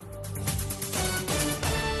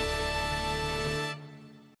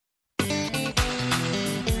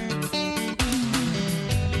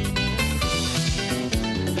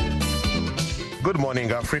Good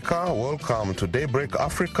morning, Africa. Welcome to Daybreak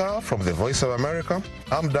Africa from the Voice of America.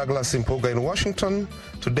 I'm Douglas Impuga in Washington.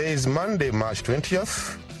 Today is Monday, March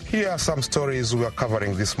 20th. Here are some stories we are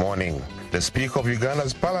covering this morning. The Speaker of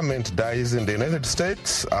Uganda's parliament dies in the United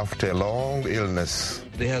States after a long illness.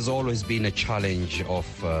 There has always been a challenge of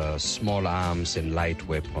small arms and light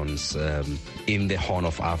weapons in the Horn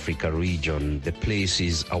of Africa region. The place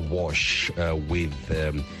is awash with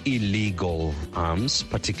illegal arms,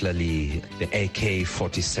 particularly the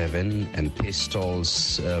AK-47 and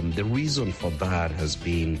pistols. The reason for that has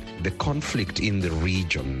been the conflict in the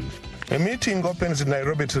region. A meeting opens in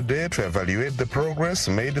Nairobi today to evaluate the progress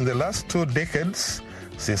made in the last 2 decades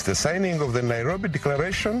since the signing of the Nairobi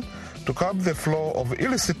Declaration to curb the flow of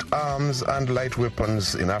illicit arms and light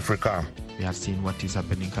weapons in Africa. We have seen what is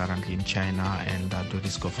happening currently in China, and the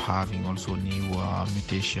risk of having also new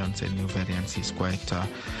mutations and new variants is quite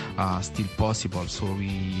still possible. So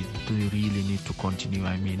we do really need to continue,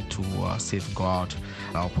 to safeguard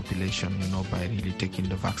our population, by really taking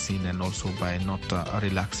the vaccine and also by not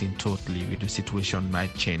relaxing totally with the situation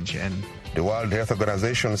might change. And the World Health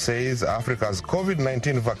Organization says Africa's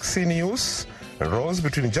COVID-19 vaccine use rose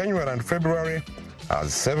between January and February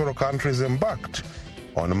as several countries embarked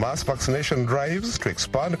on mass vaccination drives to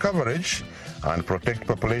expand coverage and protect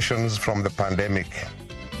populations from the pandemic.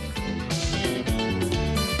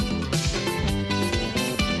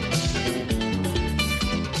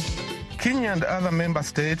 Kenya and other member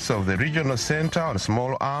states of the Regional Center on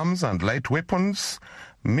Small Arms and Light Weapons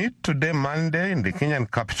meet today, Monday, in the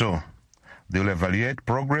Kenyan capital. They will evaluate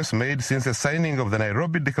progress made since the signing of the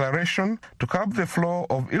Nairobi Declaration to curb the flow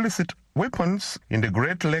of illicit weapons in the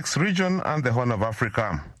Great Lakes region and the Horn of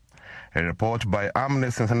Africa. A report by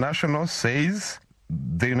Amnesty International says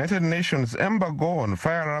the United Nations embargo on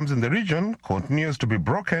firearms in the region continues to be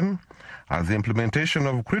broken as the implementation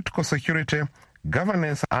of critical security,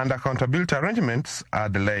 governance and accountability arrangements are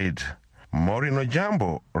delayed. Maureen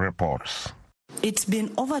Ojambo reports. It's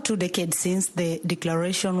been over 2 decades since the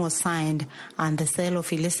declaration was signed, and the sale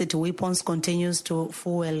of illicit weapons continues to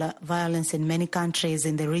fuel violence in many countries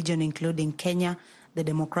in the region, including Kenya, the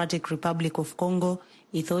Democratic Republic of Congo,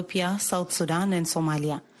 Ethiopia, South Sudan, and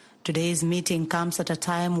Somalia. Today's meeting comes at a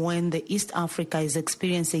time when the East Africa is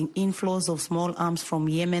experiencing inflows of small arms from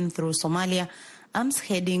Yemen through Somalia. Arms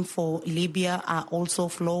heading for Libya are also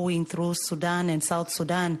flowing through Sudan and South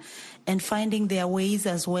Sudan and finding their ways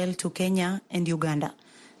as well to Kenya and Uganda.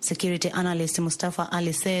 Security analyst Mustafa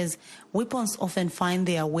Ali says weapons often find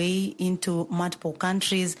their way into multiple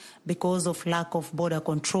countries because of lack of border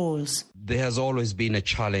controls. There has always been a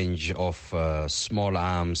challenge of small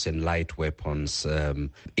arms and light weapons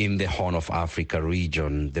in the Horn of Africa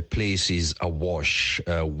region. The place is awash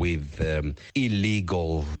with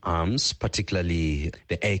illegal arms, particularly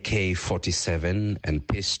the AK-47 and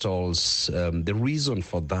pistols. The reason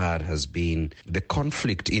for that has been the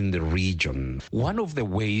conflict in the region. One of the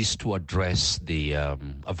ways to address the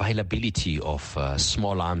availability of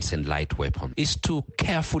small arms and light weapons is to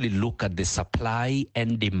carefully look at the supply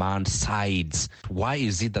and demand sides. Why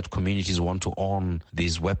is it that communities want to own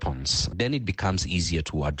these weapons? Then it becomes easier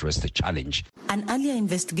to address the challenge. An earlier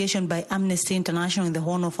investigation by Amnesty International in the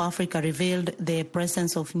Horn of Africa revealed the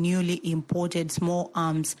presence of newly imported small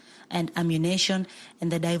arms and ammunition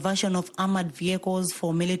and the diversion of armored vehicles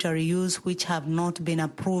for military use which have not been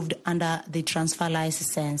approved under the transfer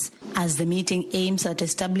license. As the meeting aims at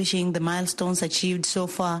establishing the milestones achieved so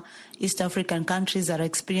far, East African countries are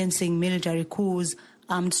experiencing military coups,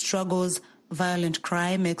 armed struggles, violent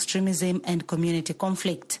crime, extremism, and community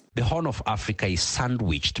conflict. The Horn of Africa is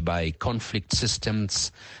sandwiched by conflict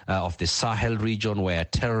systems of the Sahel region, where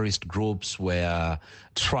terrorist groups, where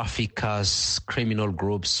traffickers, criminal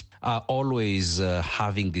groups are always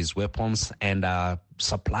having these weapons and are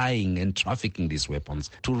supplying and trafficking these weapons.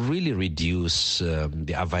 To really reduce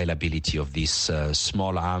the availability of these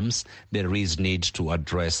small arms, there is need to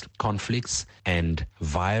address conflicts and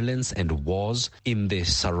violence and wars in the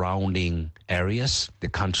surrounding areas, the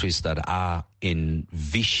countries that are in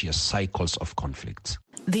vicious cycles of conflict.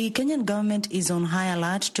 The Kenyan government is on high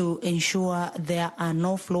alert to ensure there are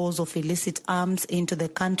no flows of illicit arms into the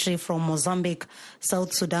country from Mozambique,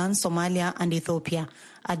 South Sudan, Somalia, and Ethiopia.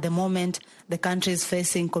 At the moment, the country is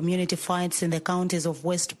facing community fights in the counties of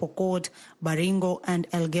West Pokot, Baringo, and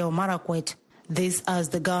Elgeyo Marakwet. This as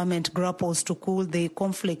the government grapples to cool the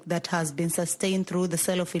conflict that has been sustained through the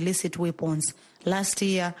sale of illicit weapons. Last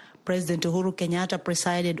year, President Uhuru Kenyatta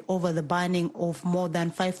presided over the banning of more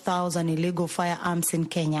than 5,000 illegal firearms in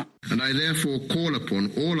Kenya. And I therefore call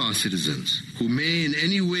upon all our citizens who may in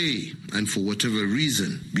any way and for whatever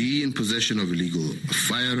reason be in possession of illegal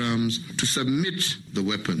firearms to submit the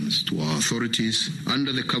weapons to our authorities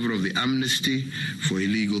under the cover of the amnesty for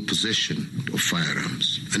illegal possession of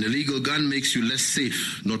firearms. An illegal gun makes you less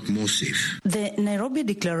safe, not more safe. The Nairobi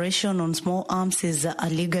Declaration on Small Arms is a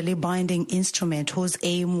legally binding instrument whose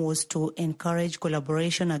aim was to encourage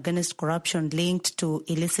collaboration against corruption linked to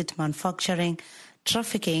illicit manufacturing,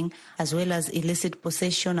 trafficking, as well as illicit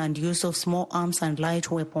possession and use of small arms and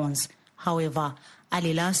light weapons. However,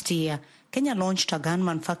 early last year, Kenya launched a gun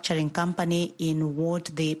manufacturing company in what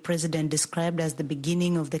the president described as the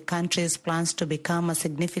beginning of the country's plans to become a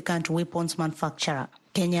significant weapons manufacturer.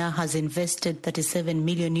 Kenya has invested $37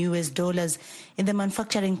 million in the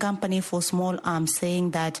manufacturing company for small arms,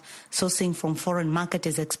 saying that sourcing from foreign market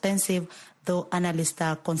is expensive, though analysts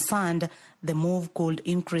are concerned the move could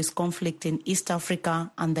increase conflict in East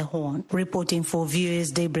Africa and the Horn. Reporting for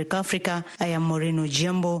VOA's Daybreak Africa, I am Moreno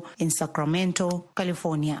Jembo in Sacramento,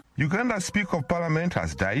 California. Uganda's Speaker of Parliament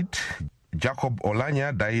has died. Jacob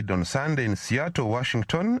Olanya died on Sunday in Seattle,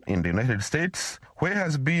 Washington, in the United States, where he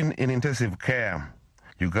has been in intensive care.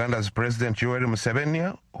 Uganda's President Yoweri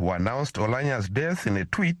Museveni, who announced Olanya's death in a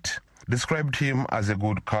tweet, described him as a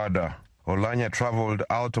good cadre. Olanya traveled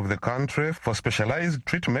out of the country for specialized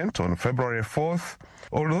treatment on February 4th,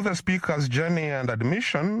 although the speaker's journey and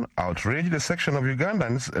admission outraged a section of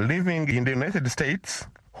Ugandans living in the United States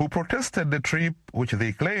who protested the trip, which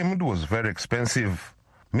they claimed was very expensive.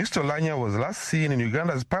 Mr. Olanya was last seen in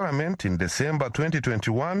Uganda's parliament in December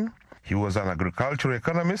 2021. He was an agricultural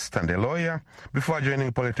economist and a lawyer before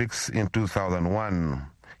joining politics in 2001.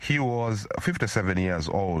 He was 57 years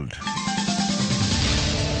old.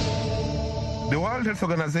 The World Health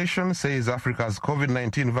Organization says Africa's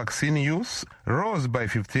COVID-19 vaccine use rose by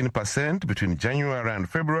 15% between January and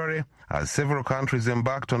February as several countries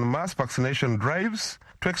embarked on mass vaccination drives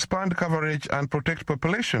to expand coverage and protect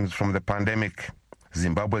populations from the pandemic.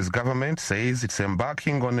 Zimbabwe's government says it's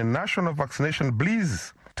embarking on a national vaccination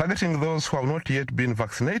blitz, targeting those who have not yet been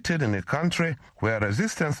vaccinated in a country where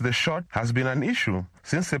resistance to the shot has been an issue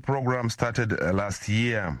since the program started last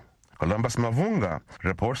year. Columbus Mavunga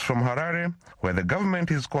reports from Harare, where the government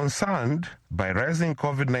is concerned by rising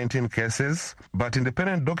COVID-19 cases, but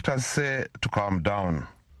independent doctors say to calm down.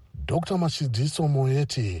 Dr. Matshidiso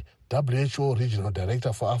Moeti, WHO Regional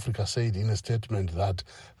Director for Africa, said in a statement that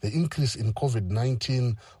the increase in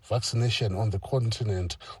COVID-19 vaccination on the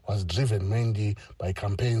continent was driven mainly by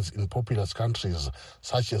campaigns in populous countries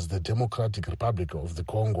such as the Democratic Republic of the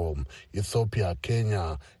Congo, Ethiopia,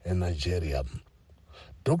 Kenya, and Nigeria.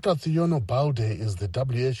 Dr. Thiono Balde is the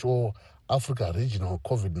WHO Africa Regional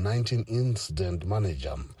COVID-19 Incident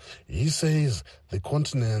Manager. He says the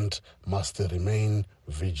continent must remain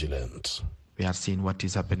vigilant. We are seeing what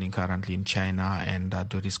is happening currently in China, and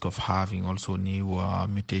the risk of having also new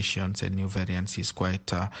mutations and new variants is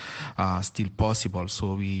quite still possible.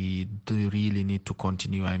 So we do really need to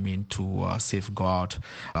continue, to safeguard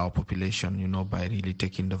our population, by really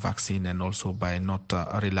taking the vaccine and also by not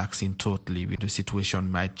relaxing totally. The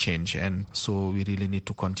situation might change, and so we really need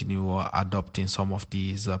to continue adopting some of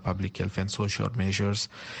these public health and social measures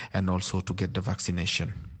and also to get the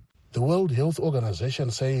vaccination. The World Health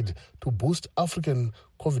Organization said to boost African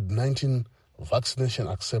COVID-19 vaccination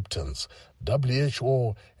acceptance,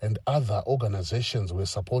 WHO and other organizations were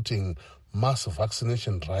supporting mass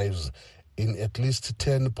vaccination drives in at least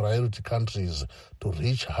 10 priority countries to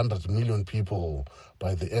reach 100 million people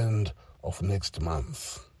by the end of next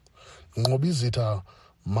month. Ngobizita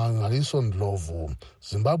Mangaliso Ndlovu,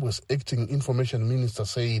 Zimbabwe's acting information minister,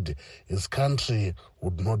 said his country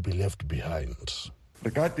would not be left behind.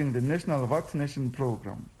 Regarding the national vaccination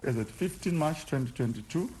program, as at 15 March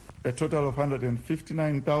 2022, a total of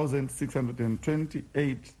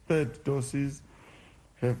 159,628 third doses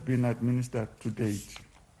have been administered to date.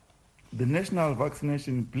 The National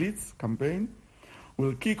Vaccination Blitz campaign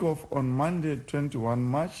will kick off on Monday, 21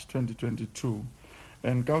 March 2022,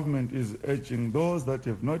 and government is urging those that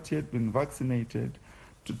have not yet been vaccinated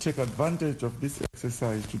to take advantage of this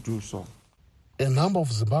exercise to do so. A number of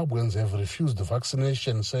Zimbabweans have refused the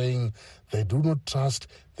vaccination, saying they do not trust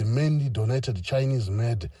the mainly donated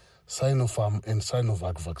Chinese-made Sinopharm and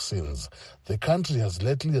Sinovac vaccines. The country has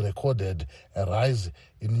lately recorded a rise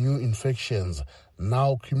in new infections,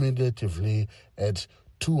 now cumulatively at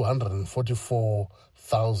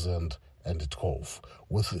 244,012,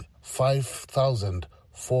 with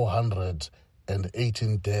 5,400 and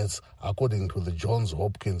 18 deaths, according to the Johns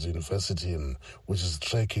Hopkins University, which is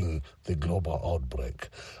tracking the global outbreak.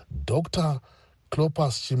 Dr.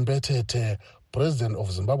 Clopas Chimbetete, president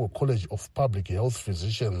of Zimbabwe College of Public Health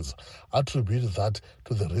Physicians, attributed that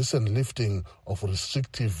to the recent lifting of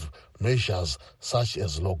restrictive measures such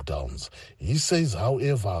as lockdowns. He says,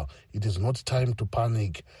 however, it is not time to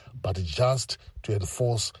panic, but just to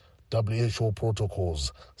enforce WHO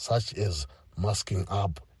protocols such as masking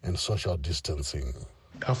up and social distancing.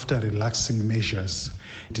 After relaxing measures,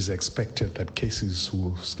 it is expected that cases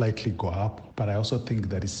will slightly go up, but I also think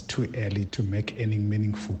that it's too early to make any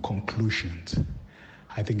meaningful conclusions.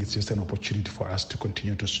 I think it's just an opportunity for us to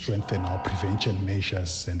continue to strengthen our prevention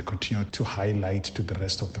measures and continue to highlight to the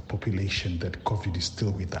rest of the population that COVID is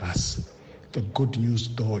still with us. The good news,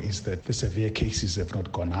 though, is that the severe cases have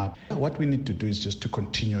not gone up. What we need to do is just to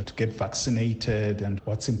continue to get vaccinated, and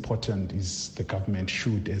what's important is the government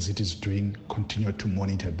should, as it is doing, continue to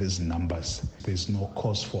monitor these numbers. There's no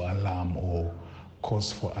cause for alarm or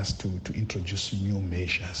cause for us to introduce new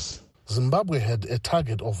measures. Zimbabwe had a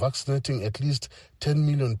target of vaccinating at least 10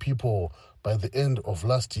 million people by the end of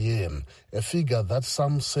last year, a figure that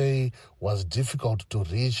some say was difficult to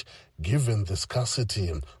reach given the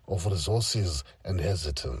scarcity of resources and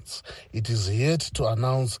hesitance. It is yet to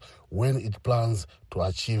announce when it plans to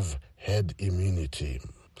achieve herd immunity.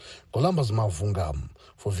 Columbus Mavunga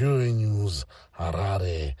for VOA News,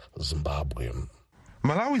 Harare, Zimbabwe.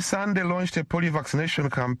 Malawi Sunday launched a polio vaccination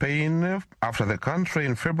campaign after the country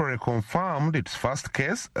in February confirmed its first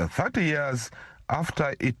case 30 years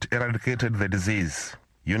after it eradicated the disease.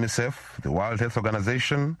 UNICEF, the World Health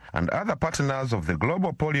Organization, and other partners of the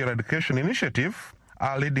Global Polio Eradication Initiative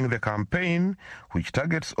are leading the campaign, which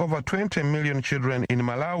targets over 20 million children in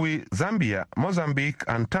Malawi, Zambia, Mozambique,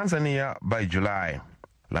 and Tanzania by July.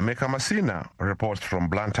 Lameka Masina reports from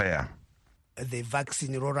Blantyre. The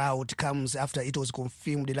vaccine rollout comes after it was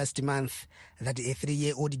confirmed last month that a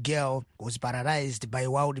 3-year-old girl was paralyzed by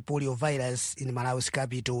wild polio virus in Malawi's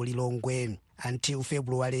capital, Lilongwe. Until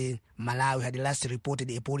February, Malawi had last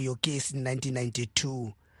reported a polio case in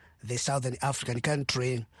 1992. The Southern African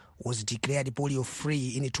country was declared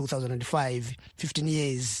polio-free in 2005, 15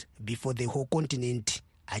 years before the whole continent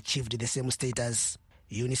achieved the same status.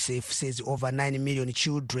 UNICEF says over 9 million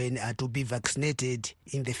children are to be vaccinated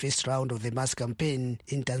in the first round of the mass campaign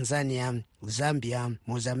in Tanzania, Zambia,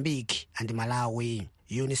 Mozambique, and Malawi.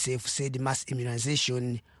 UNICEF said mass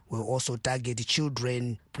immunization will also target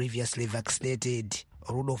children previously vaccinated.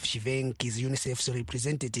 Rudolf Chivenk is UNICEF's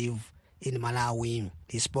representative in Malawi.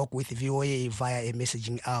 He spoke with VOA via a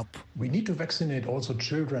messaging app. We need to vaccinate also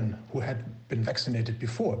children who had been vaccinated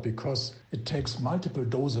before, because it takes multiple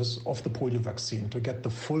doses of the polio vaccine to get the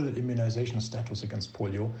full immunization status against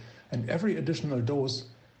polio, and every additional dose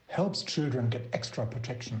helps children get extra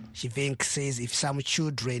protection. Chivenk says if some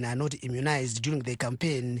children are not immunized during the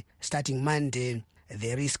campaign, starting Monday,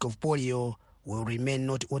 the risk of polio will remain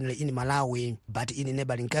not only in Malawi, but in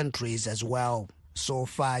neighboring countries as well. So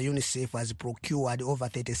far, UNICEF has procured over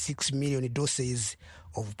 36 million doses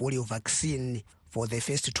of polio vaccine for the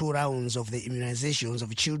first 2 rounds of the immunizations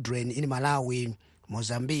of children in Malawi,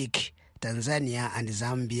 Mozambique, Tanzania, and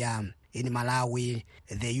Zambia. In Malawi,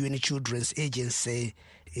 the UN Children's Agency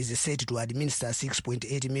is set to administer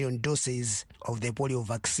 6.8 million doses of the polio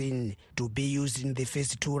vaccine to be used in the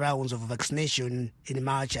first 2 rounds of vaccination in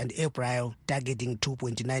March and April, targeting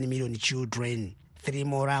 2.9 million children. 3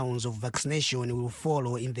 more rounds of vaccination will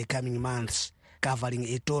follow in the coming months, covering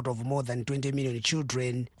a total of more than 20 million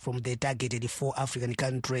children from the targeted 4 African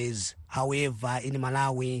countries. However, in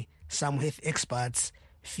Malawi, some health experts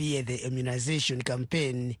fear the immunization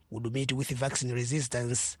campaign would meet with vaccine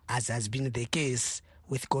resistance, as has been the case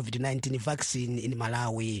with COVID-19 vaccine in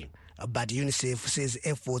Malawi. But UNICEF says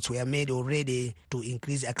efforts were made already to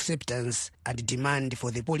increase acceptance and demand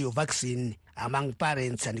for the polio vaccine among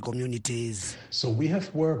parents and communities. So we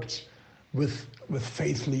have worked with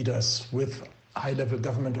faith leaders, with high-level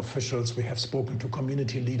government officials. We have spoken to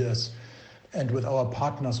community leaders, and with our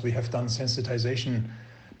partners we have done sensitization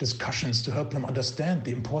discussions to help them understand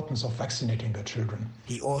the importance of vaccinating their children.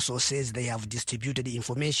 He also says they have distributed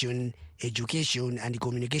information, education, and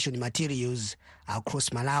communication materials across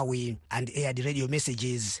Malawi and aired radio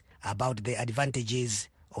messages about the advantages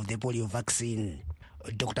of the polio vaccine.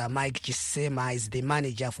 Dr. Mike Chisema is the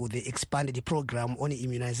manager for the expanded program on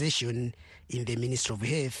immunization in the Ministry of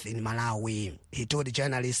Health in Malawi. He told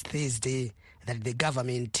journalists Thursday that the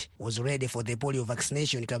government was ready for the polio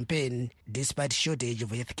vaccination campaign despite shortage of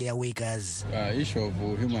healthcare workers. Issue of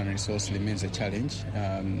human resource remains a challenge.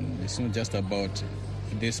 It's not just about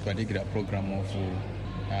this particular program of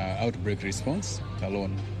outbreak response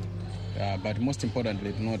alone. But most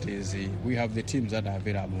importantly to note is we have the teams that are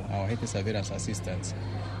available, our health surveillance assistants,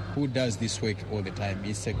 who does this work all the time.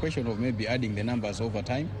 It's a question of maybe adding the numbers over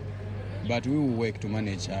time, but we will work to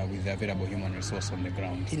manage with the available human resource on the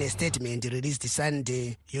ground. In a statement released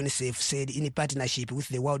Sunday, UNICEF said in partnership with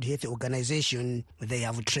the World Health Organization, they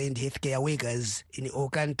have trained healthcare workers in all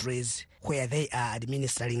countries where they are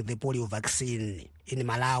administering the polio vaccine. In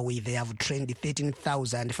Malawi, they have trained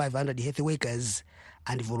 13,500 health workers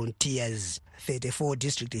and volunteers, 34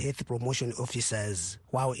 district health promotion officers,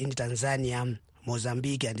 while in Tanzania,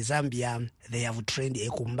 Mozambique and Zambia, they have trained a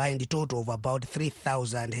combined total of about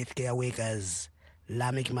 3,000 healthcare workers.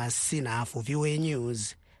 Lamek Masina for VOA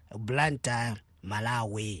News, Blantyre,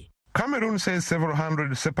 Malawi. Cameroon says several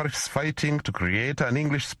hundred separatists fighting to create an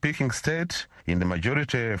English-speaking state in the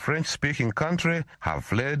majority French-speaking country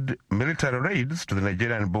have led military raids to the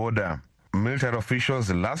Nigerian border. Military officials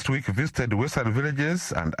last week visited western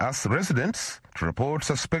villages and asked residents to report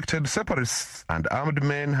suspected separatists and armed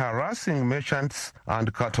men harassing merchants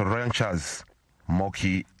and cattle ranchers.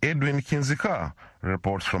 Moki Edwin Kinzika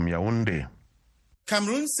reports from Yaoundé.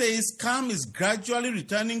 Cameroon says calm is gradually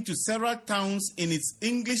returning to several towns in its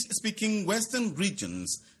English-speaking western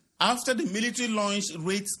regions after the military launched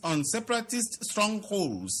raids on separatist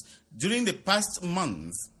strongholds during the past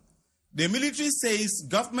month. The military says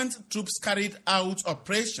government troops carried out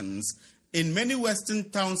operations in many western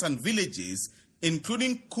towns and villages,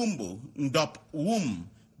 including Kumbo, Ndop, Wum,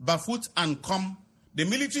 Bafut, and Kom. The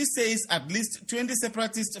military says at least 20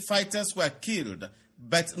 separatist fighters were killed,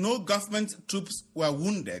 but no government troops were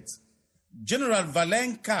wounded. General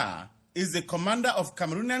Valen Kar is the commander of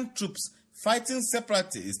Cameroonian troops fighting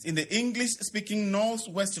separatists in the English-speaking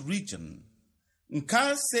Northwest region.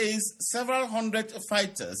 Nkar says several hundred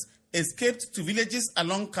fighters escaped to villages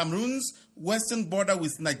along Cameroon's western border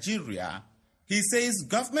with Nigeria. He says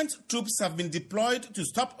government troops have been deployed to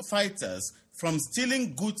stop fighters from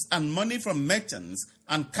stealing goods and money from merchants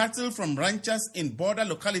and cattle from ranchers in border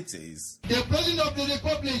localities. The President of the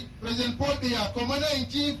Republic, President Paul Biya,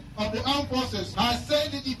 Commander-in-Chief of the Armed Forces, has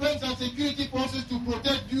sent the defense and security forces to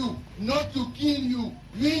protect you, not to kill you.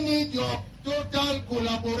 We need your total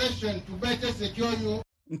collaboration to better secure you.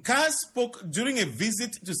 Nkar spoke during a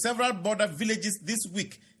visit to several border villages this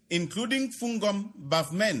week, including Fungom,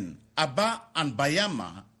 Bafmen, Aba, and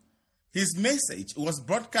Bayama. His message was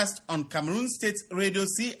broadcast on Cameroon State Radio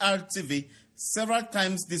CRTV several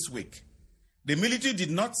times this week. The military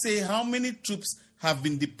did not say how many troops have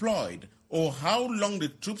been deployed or how long the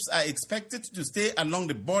troops are expected to stay along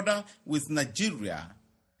the border with Nigeria.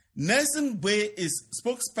 Nelson Bwe is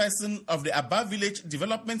spokesperson of the Aba Village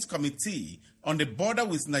Development Committee on the border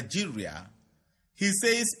with Nigeria. He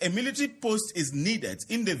says a military post is needed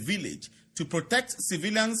in the village to protect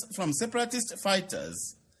civilians from separatist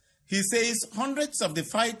fighters. He says hundreds of the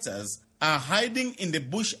fighters are hiding in the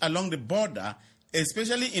bush along the border,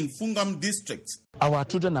 especially in Fungom district. Our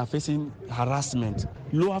children are facing harassment.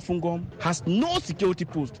 Lower Fungom has no security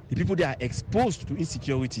post. The people there are exposed to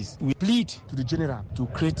insecurities. We plead to the general to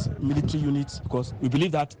create military units because we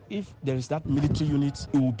believe that if there is that military unit,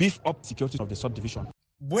 it will beef up security of the subdivision.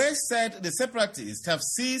 Bwe said the separatists have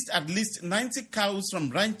seized at least 90 cows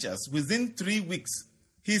from ranchers within 3 weeks.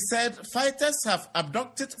 He said fighters have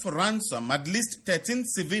abducted for ransom at least 13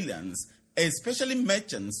 civilians, especially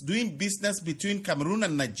merchants doing business between Cameroon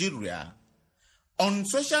and Nigeria. On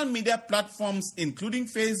social media platforms including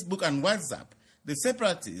Facebook and WhatsApp, the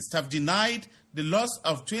separatists have denied the loss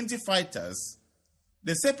of 20 fighters.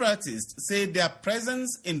 The separatists say their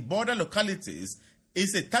presence in border localities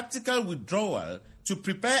is a tactical withdrawal to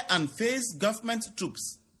prepare and face government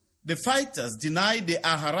troops. The fighters deny they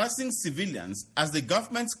are harassing civilians as the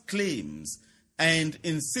government claims and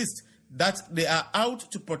insist that they are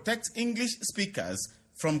out to protect English speakers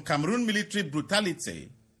from Cameroon military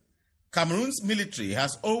brutality. Cameroon's military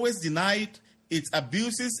has always denied it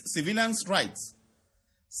abuses civilians' rights.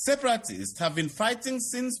 Separatists have been fighting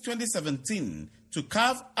since 2017 to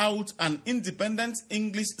carve out an independent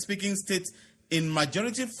English-speaking state in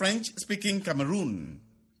majority French-speaking Cameroon.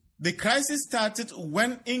 The crisis started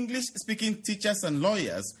when English-speaking teachers and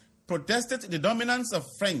lawyers protested the dominance of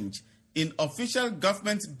French in official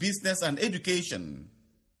government business and education.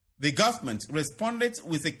 The government responded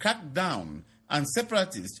with a crackdown and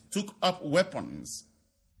separatists took up weapons.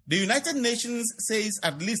 The United Nations says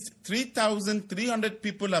at least 3,300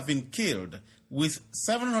 people have been killed, with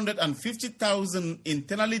 750,000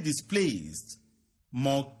 internally displaced.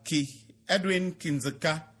 Moki Edwin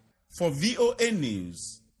Kinzaka for VOA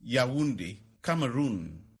News, Yaoundé,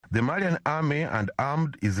 Cameroon. The Malian army and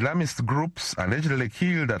armed Islamist groups allegedly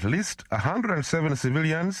killed at least 107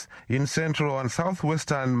 civilians in central and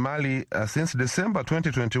southwestern Mali since December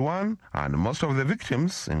 2021, and most of the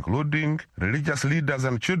victims, including religious leaders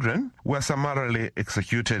and children, were summarily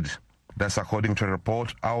executed. That's according to a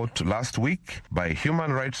report out last week by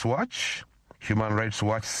Human Rights Watch. Human Rights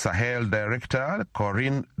Watch Sahel Director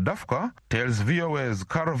Corinne Dafka tells VOA's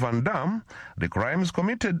Carol Van Dam the crimes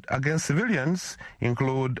committed against civilians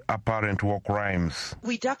include apparent war crimes.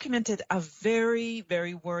 We documented a very,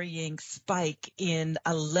 very worrying spike in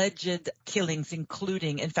alleged killings,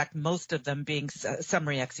 including, in fact, most of them being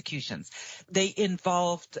summary executions. They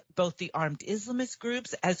involved both the armed Islamist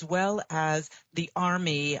groups as well as the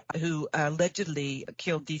army, who allegedly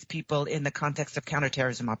killed these people in the context of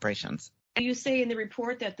counterterrorism operations. You say in the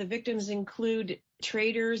report that the victims include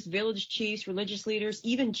traders, village chiefs, religious leaders,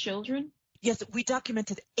 even children? Yes, we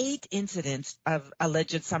documented 8 incidents of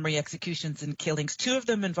alleged summary executions and killings. 2 of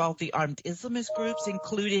them involved the armed Islamist groups,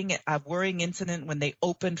 including a worrying incident when they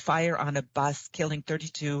opened fire on a bus, killing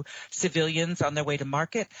 32 civilians on their way to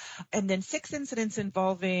market. And then 6 incidents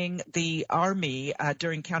involving the army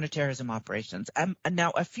during counterterrorism operations.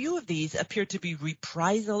 Now, a few of these appear to be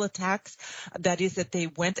reprisal attacks. That is, that they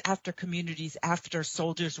went after communities after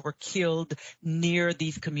soldiers were killed near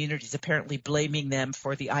these communities, apparently blaming them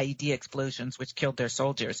for the IED explosion which killed their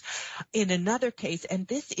soldiers. In another case, and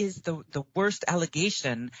this is the worst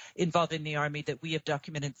allegation involving the army that we have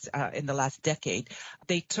documented in the last decade,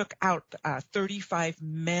 they took out 35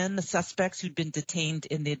 men suspects who'd been detained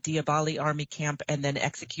in the Diabali army camp and then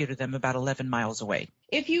executed them about 11 miles away.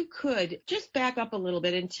 If you could just back up a little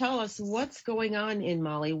bit and tell us what's going on in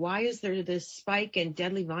Mali. Why is there this spike in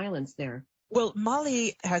deadly violence there? Well,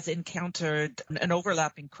 Mali has encountered an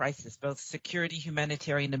overlapping crisis, both security,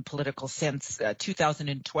 humanitarian, and political, since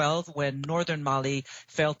 2012, when northern Mali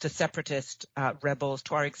fell to separatist rebels,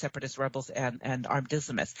 Tuareg separatist rebels, and armed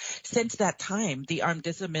Islamists. Since that time, the armed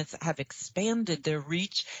Islamists have expanded their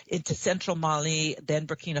reach into central Mali, then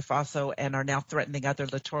Burkina Faso, and are now threatening other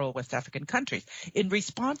littoral West African countries. In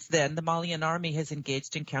response, then, the Malian army has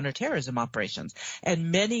engaged in counterterrorism operations,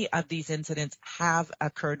 and many of these incidents have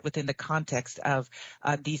occurred within the context of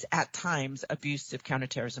these, at times, abusive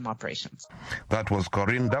counterterrorism operations. That was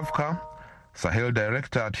Corinne Davka, Sahel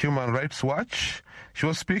Director at Human Rights Watch. She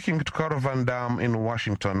was speaking to Carol Van Dam in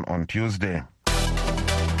Washington on Tuesday.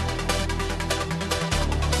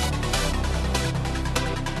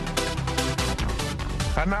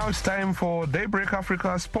 And now it's time for Daybreak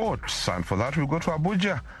Africa Sports. And for that, we go to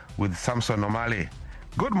Abuja with Samson Omale.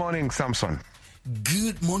 Good morning, Samson.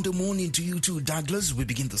 Good Monday morning to you too, Douglas. We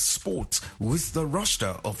begin the sports with the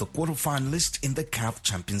roster of the quarterfinalists in the CAF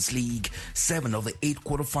Champions League. 7 of the 8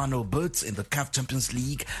 quarterfinal berths in the CAF Champions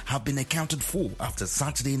League have been accounted for after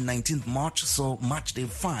Saturday, 19th March, saw match day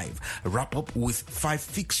 5 wrap up with 5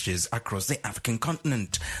 fixtures across the African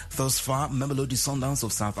continent. Thus far, Mamelodi Sundowns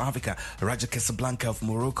of South Africa, Raja Casablanca of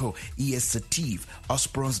Morocco, ES Sétif,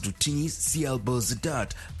 Esperance du Tunis, CL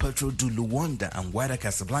Belouizdad, Petro du Luanda, and Wydad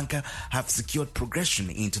Casablanca have secured progression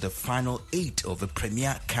into the final 8 of the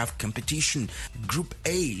Premier CAF competition. Group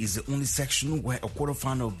A is the only section where a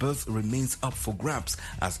quarterfinal berth remains up for grabs,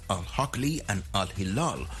 as Al Ahly and Al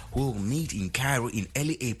Hilal, who will meet in Cairo in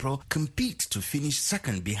early April, compete to finish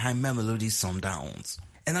second behind Mamelodi Sundowns.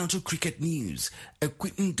 And now to cricket news. A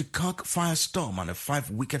Quinton de Kock firestorm and a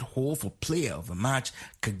 5-wicket haul for player of the match,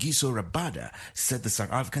 Kagiso Rabada, set the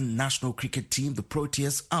South African national cricket team, the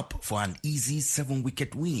Proteas, up for an easy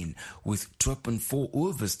 7-wicket win with 12.4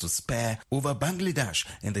 overs to spare over Bangladesh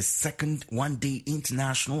in the second one-day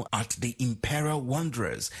international at the Imperial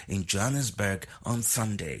Wanderers in Johannesburg on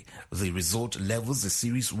Sunday. The result levels the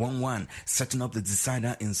series 1-1, setting up the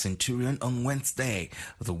decider in Centurion on Wednesday.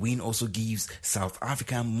 The win also gives South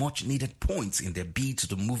Africa much-needed points in their bid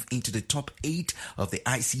to move into the top 8 of the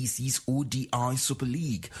ICC's ODI Super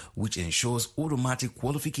League, which ensures automatic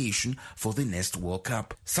qualification for the next World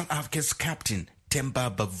Cup. South Africa's captain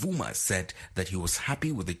Temba Bavuma said that he was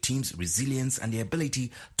happy with the team's resilience and the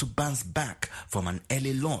ability to bounce back from an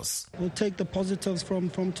early loss. We'll take the positives from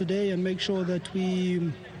today and make sure that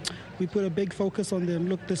we put a big focus on them.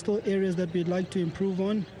 Look, there's still areas that we'd like to improve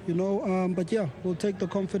on, but yeah, we'll take the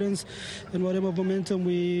confidence and whatever momentum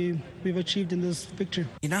we've achieved in this victory.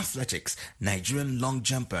 In athletics, Nigerian long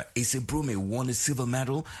jumper Ese Brume won a silver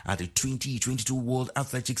medal at the 2022 World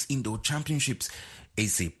Athletics Indoor Championships.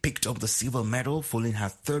 Ese picked up the silver medal following her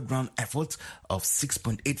third-round effort of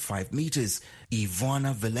 6.85 meters.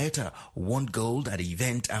 Ivana Veleta won gold at the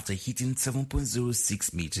event after hitting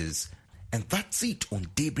 7.06 meters. And that's it on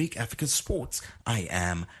Daybreak Africa Sports. I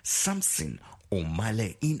am Samson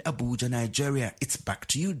Omale in Abuja, Nigeria. It's back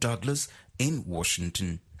to you, Douglas, in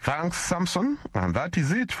Washington. Thanks, Samson. And that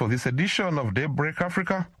is it for this edition of Daybreak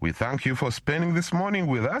Africa. We thank you for spending this morning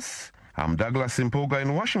with us. I'm Douglas Impoga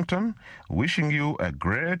in Washington, wishing you a great